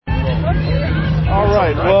All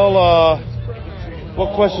right. Well,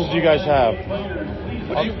 what questions do you guys have?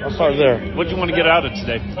 I'll start there. What do you want to get out of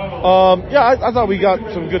today? I thought we got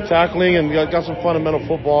some good tackling and got some fundamental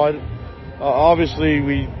football. Obviously,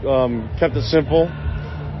 we kept it simple.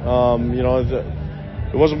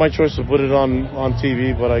 It wasn't my choice to put it on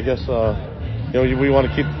TV, but I guess we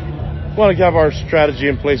want to have our strategy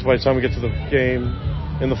in place by the time we get to the game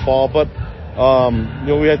in the fall. But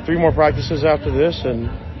we had 3 more practices after this, and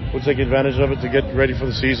we'll take advantage of it to get ready for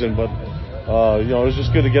the season. But it was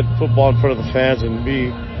just good to get football in front of the fans and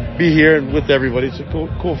be here with everybody. It's a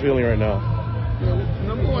cool feeling right now.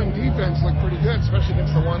 Number one defense looked pretty good, especially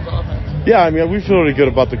against the one's offense. Yeah, we feel really good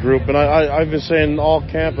about the group, and I've been saying all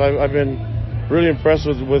camp I've been really impressed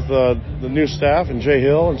with the new staff and Jay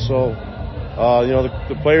Hill, and so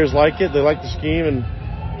the players like it. They like the scheme, and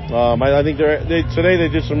I think today they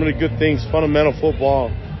did some really good things, fundamental football,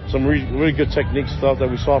 some really good technique stuff that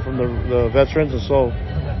we saw from the veterans, and so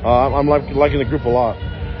I'm liking the group a lot.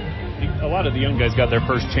 A lot of the young guys got their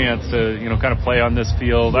first chance to kind of play on this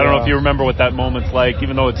field. I don't know if you remember what that moment's like,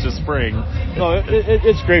 even though it's just spring. No,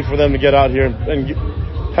 it's great for them to get out here and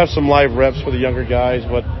have some live reps for the younger guys,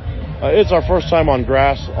 but it's our first time on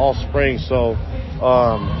grass all spring, so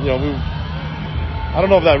I don't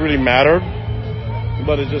know if that really mattered,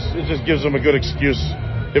 but it just gives them a good excuse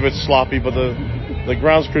if it's sloppy. But the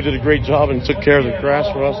grounds crew did a great job and took care of the grass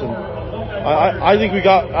for us, and I think we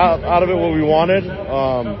got out of it what we wanted.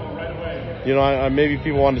 Maybe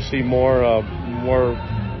people wanted to see more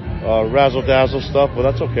razzle-dazzle stuff, but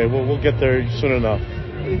that's okay. We'll get there soon enough.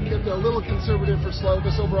 You kept a little conservative for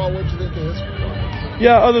Slovis. Overall, what did you think of his performance?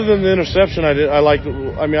 Yeah, other than the interception, I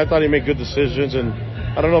thought he made good decisions, and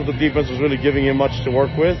I don't know if the defense was really giving him much to work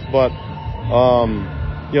with, but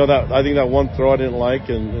I think that one throw I didn't like,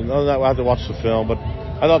 and other than that, I have to watch the film. But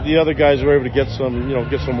I thought the other guys were able to get some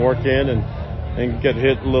work in and get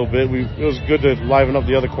hit a little bit. It was good to liven up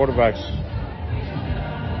the other quarterbacks.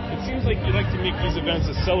 Seems like you like to make these events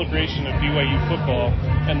a celebration of BYU football,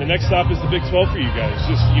 and the next stop is the Big 12 for you guys.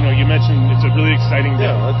 Just you mentioned it's a really exciting day.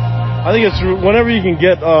 Yeah, I think it's whenever you can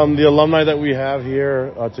get the alumni that we have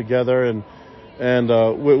here together and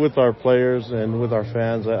with our players and with our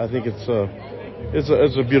fans. I think it's a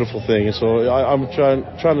beautiful thing. And so I'm trying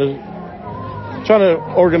to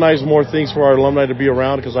organize more things for our alumni to be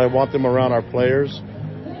around, because I want them around our players.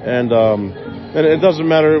 And it doesn't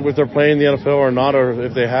matter if they're playing the NFL or not, or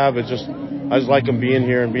if they have. I just like them being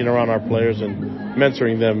here and being around our players and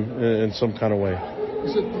mentoring them in some kind of way. You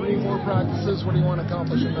said 3 more practices. What do you want to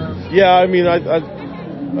accomplish in those? Yeah, I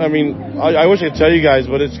wish I could tell you guys,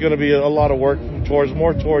 but it's going to be a lot of work towards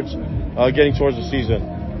getting towards the season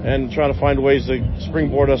and trying to find ways to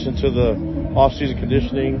springboard us into the off-season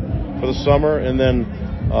conditioning for the summer, and then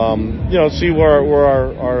see where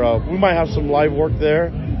our we might have some live work there.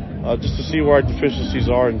 Just to see where our deficiencies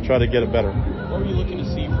are and try to get it better. What were you looking to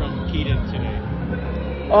see from Keaton today?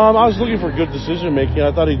 I was looking for good decision making.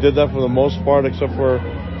 I thought he did that for the most part, except for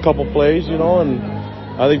a couple plays, and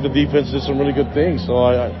I think the defense did some really good things. So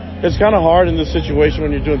it's kind of hard in this situation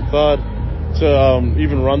when you're doing thud to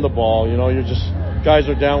even run the ball. You're just guys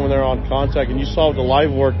are down when they're on contact, and you saw with the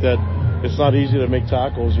live work that it's not easy to make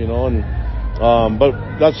tackles, but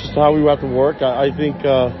that's just how we have to work. I think.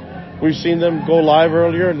 We've seen them go live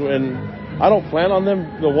earlier, and I don't plan on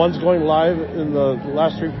the ones going live in the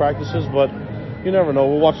last 3 practices, but you never know.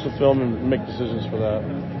 We'll watch the film and make decisions for that.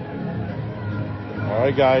 All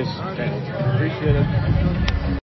right, guys. Okay. Appreciate it.